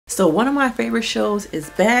So one of my favorite shows is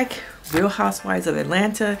back, Real Housewives of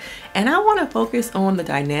Atlanta, and I want to focus on the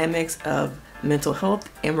dynamics of mental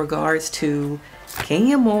health in regards to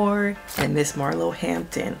Kenya Moore and Miss Marlo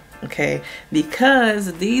Hampton, okay?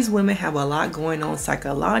 Because these women have a lot going on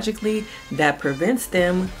psychologically that prevents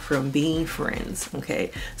them from being friends,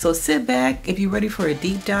 okay? So sit back. If you're ready for a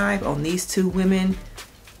deep dive on these two women,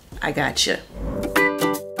 I got you.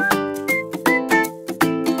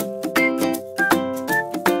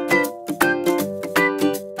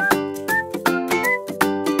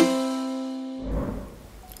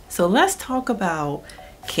 So let's talk about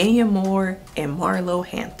Kenya Moore and Marlo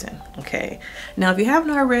Hampton, okay? Now, if you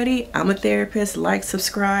haven't already, I'm a therapist, like,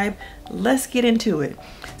 subscribe. Let's get into it.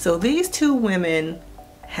 So these two women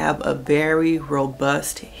have a very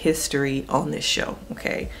robust history on this show,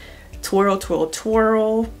 okay? Twirl, twirl,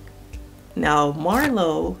 twirl. Now,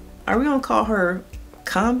 Marlo, are we gonna call her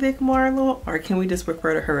Convict Marlo, or can we just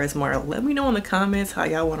refer to her as Marlo? Let me know in the comments how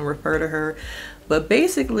y'all want to refer to her. But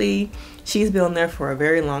basically, she's been on there for a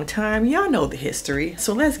very long time. Y'all know the history,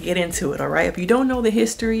 so let's get into it, all right? If you don't know the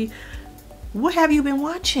history, what have you been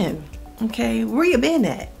watching? Okay, where you been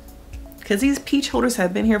at? Because these peach holders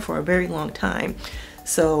have been here for a very long time.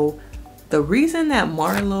 So the reason that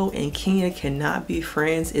Marlo and Kenya cannot be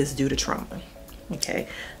friends is due to trauma, okay?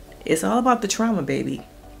 It's all about the trauma, baby.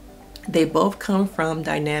 They both come from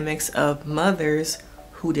dynamics of mothers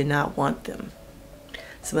who did not want them.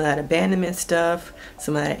 Some of that abandonment stuff,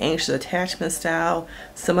 some of that anxious attachment style,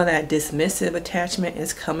 some of that dismissive attachment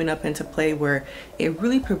is coming up into play where it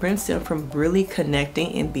really prevents them from really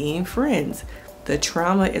connecting and being friends. The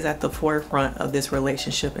trauma is at the forefront of this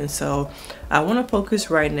relationship. And so I want to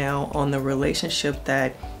focus right now on the relationship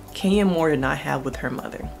that Kenya Moore did not have with her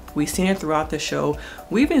mother. We've seen it throughout the show.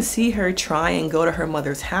 We even see her try and go to her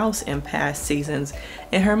mother's house in past seasons,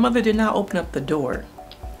 and her mother did not open up the door.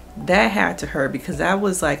 That had to hurt, because that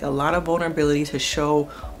was like a lot of vulnerability to show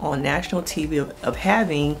on national TV of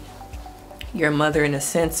having your mother, in a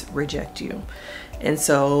sense, reject you. And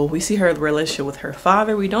so we see her relationship with her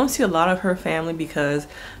father. We don't see a lot of her family, because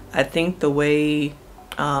I think the way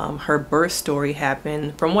her birth story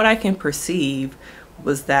happened, from what I can perceive,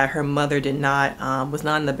 was that her mother did not was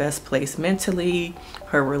not in the best place mentally.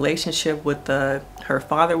 Her relationship with her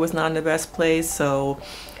father was not in the best place. So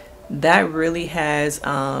that really has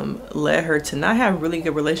led her to not have really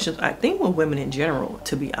good relationships, I think, with women in general,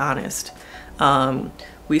 to be honest.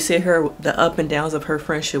 We see the up and downs of her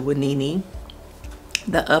friendship with Nene,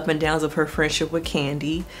 the up and downs of her friendship with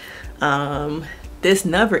Kandi, this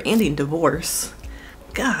never-ending divorce.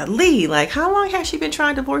 Golly, like, how long has she been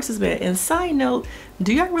trying to divorce this man? And side note,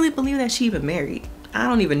 do y'all really believe that she even married? I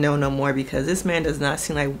don't even know no more, because this man does not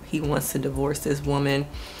seem like he wants to divorce this woman,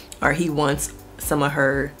 or he wants some of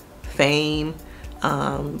her fame.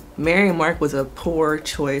 Marrying Mark was a poor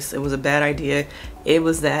choice. It was a bad idea. It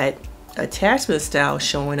was that attachment style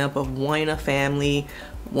showing up of wanting a family.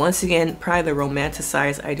 Once again, probably the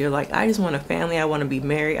romanticized idea, like, I just want a family, I want to be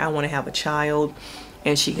married, I want to have a child.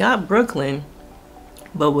 And she got Brooklyn,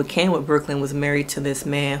 but what came with Brooklyn was married to this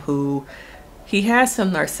man who, he has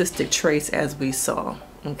some narcissistic traits, as we saw,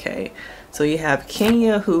 okay? So you have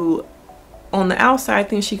Kenya, who on the outside, I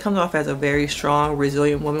think she comes off as a very strong,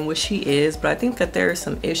 resilient woman, which she is, but I think that there are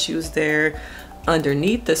some issues there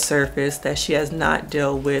underneath the surface that she has not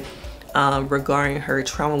dealt with regarding her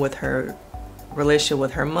trauma with her relationship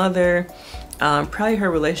with her mother, probably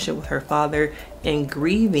her relationship with her father, and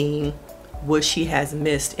grieving what she has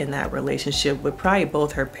missed in that relationship with probably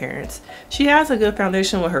both her parents. She has a good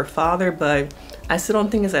foundation with her father, but I still don't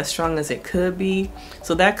think it's as strong as it could be.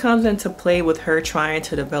 So that comes into play with her trying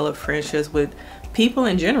to develop friendships with people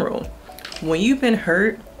in general. When you've been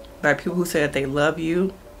hurt by people who say that they love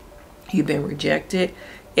you, you've been rejected,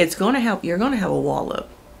 it's going to help. You're going to have a wall up,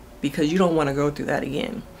 because you don't want to go through that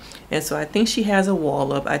again. And so I think she has a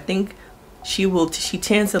wall up. I think she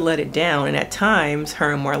tends to let it down, and at times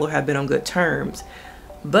her and Marlo have been on good terms,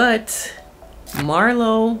 but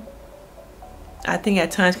Marlo, I think at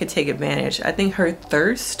times, can take advantage. I think her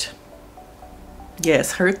thirst,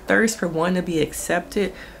 yes, her thirst for wanting to be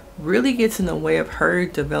accepted really gets in the way of her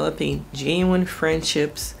developing genuine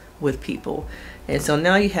friendships with people. And so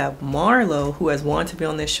now you have Marlo, who has wanted to be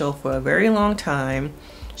on this show for a very long time.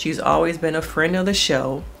 She's always been a friend of the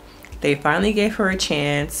show. They finally gave her a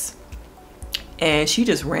chance, and she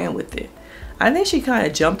just ran with it. I think she kind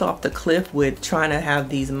of jumped off the cliff with trying to have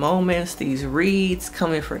these moments, these reads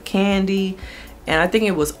coming for Kandi. And I think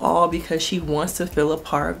it was all because she wants to feel a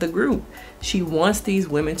part of the group. She wants these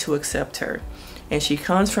women to accept her. And she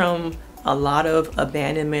comes from a lot of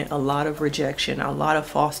abandonment, a lot of rejection, a lot of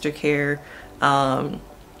foster care.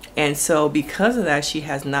 And so because of that, she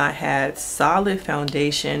has not had solid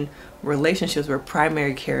foundation relationships with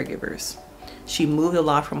primary caregivers. She moved a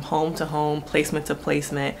lot from home to home, placement to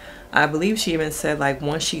placement. I believe she even said, like,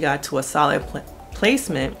 once she got to a solid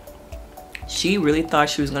placement, she really thought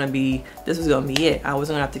she was going to be, this was going to be it. I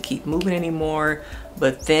wasn't going to have to keep moving anymore.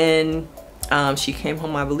 But then she came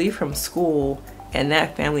home, I believe, from school, and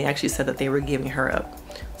that family actually said that they were giving her up.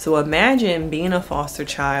 So imagine being a foster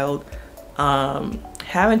child,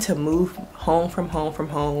 having to move home from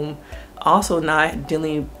home, also not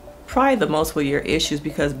dealing probably the most with your issues,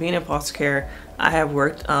 because being in foster care, I have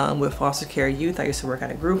worked with foster care youth. I used to work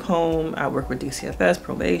at a group home. I work with DCFS,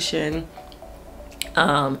 probation.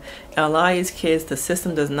 And a lot of these kids, the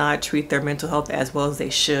system does not treat their mental health as well as they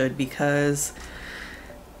should, because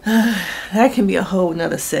that can be a whole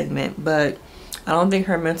nother segment. But I don't think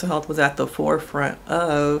her mental health was at the forefront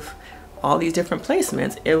of all these different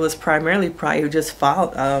placements. It was primarily probably just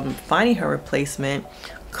finding her replacement,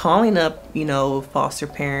 calling up, you know, foster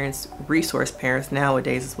parents, resource parents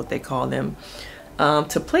nowadays is what they call them,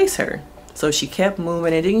 to place her. So she kept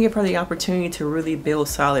moving. It didn't give her the opportunity to really build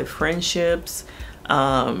solid friendships,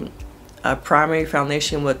 a primary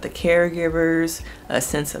foundation with the caregivers, a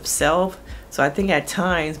sense of self. So I think at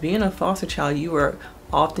times, being a foster child, you are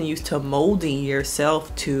often used to molding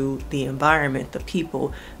yourself to the environment, the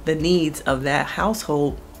people, the needs of that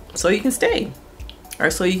household, so you can stay or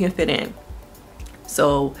so you can fit in.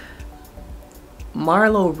 So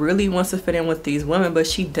Marlo really wants to fit in with these women, but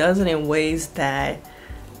she does it in ways that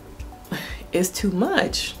is too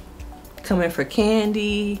much. Coming for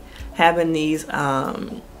candy, having these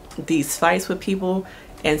fights with people.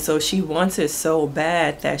 And so she wants it so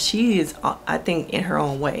bad that she is, I think, in her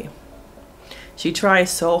own way. She tries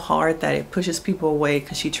so hard that it pushes people away,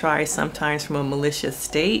 because she tries sometimes from a malicious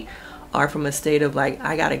state, or from a state of like,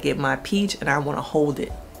 I gotta get my peach and I want to hold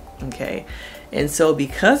it. Okay. And so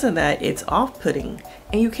because of that, it's off-putting,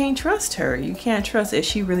 and you can't trust her. You can't trust, is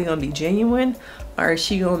she really gonna be genuine, or is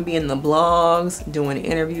she gonna be in the blogs doing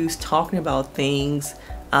interviews talking about things,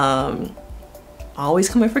 always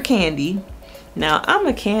coming for candy. Now, I'm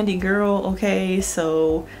a candy girl, okay?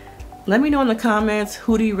 So let me know in the comments,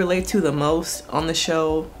 who do you relate to the most on the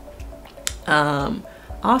show?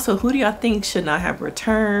 Also, who do y'all think should not have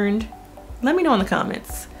returned? Let me know in the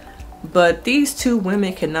comments. But these two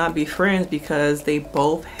women cannot be friends, because they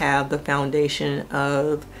both have the foundation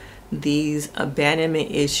of these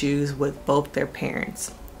abandonment issues with both their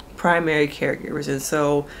parents, primary caregivers. And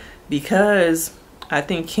so because I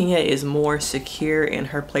think Kenya is more secure in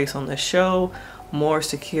her place on the show, more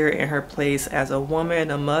secure in her place as a woman,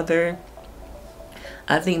 a mother,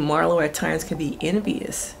 I think Marlo at times can be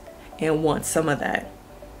envious and want some of that,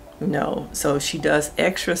 you know. So she does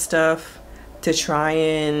extra stuff to try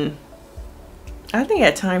and, I think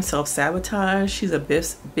at times, self-sabotage. She's a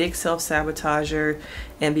big self-sabotager.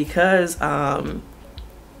 And because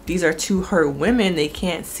these are two hurt women, they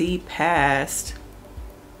can't see past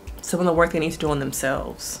some of the work they need to do on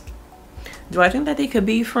themselves. Do I think that they could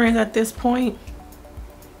be friends at this point?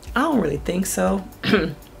 I don't really think so.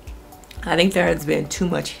 I think there has been too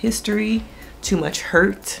much history, too much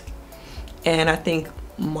hurt. And I think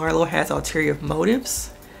Marlo has ulterior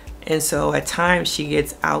motives. And so at times she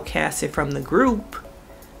gets outcasted from the group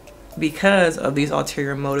because of these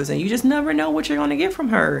ulterior motives. And you just never know what you're going to get from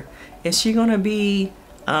her. Is she going to be,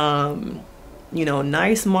 you know,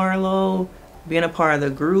 nice Marlo, being a part of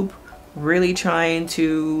the group, really trying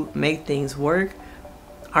to make things work?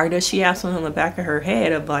 Or does she have something in the back of her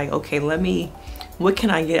head of like, okay, what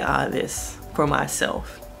can I get out of this for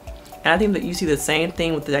myself? And I think that you see the same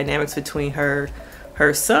thing with the dynamics between her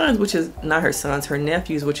sons, which is not her sons, her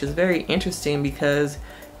nephews, which is very interesting, because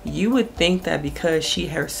you would think that because she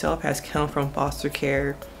herself has come from foster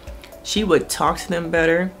care, she would talk to them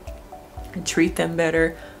better and treat them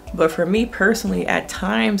better. But for me personally, at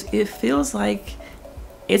times it feels like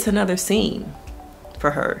it's another scene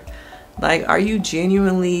for her. Like, are you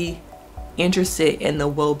genuinely interested in the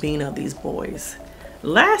well-being of these boys?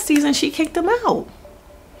 Last season she kicked them out.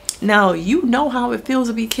 Now you know how it feels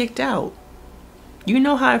to be kicked out. You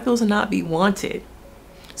know how it feels to not be wanted.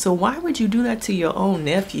 So why would you do that to your own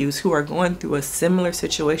nephews who are going through a similar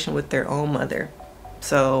situation with their own mother?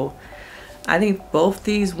 So I think both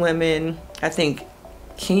these women, I think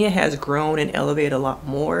Kenya has grown and elevated a lot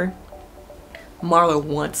more. Marlo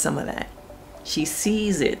wants some of that. She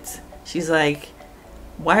sees it. She's like,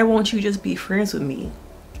 why won't you just be friends with me?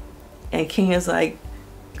 And Kenya's like,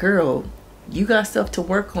 girl, you got stuff to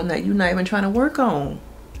work on that you're not even trying to work on.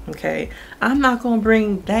 Okay, I'm not gonna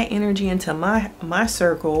bring that energy into my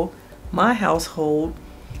circle, my household.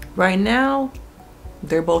 Right now,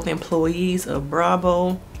 They're both employees of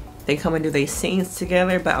Bravo. They come and do their scenes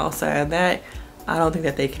together, but outside of that, I don't think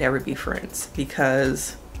that they could ever be friends,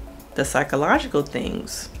 because the psychological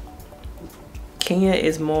things, Kenya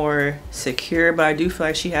is more secure, but I do feel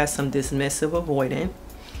like she has some dismissive, avoidant.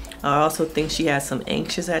 I also think she has some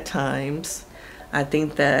anxious at times. I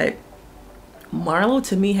think that Marlo,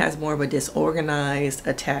 to me, has more of a disorganized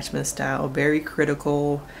attachment style, very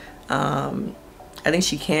critical. I think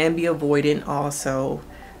she can be avoidant also.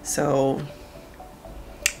 So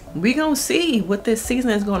we gonna see what this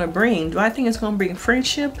season is gonna bring. Do I think it's gonna bring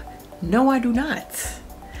friendship? No, I do not.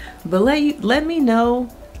 But let me know,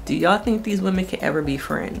 do y'all think these women can ever be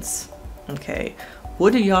friends? Okay,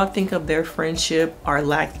 what do y'all think of their friendship or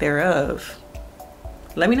lack thereof?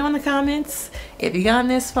 Let me know in the comments. If you gotten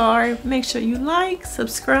this far, make sure you like,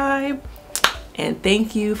 subscribe, and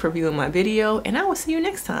thank you for viewing my video, and I will see you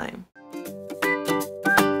next time.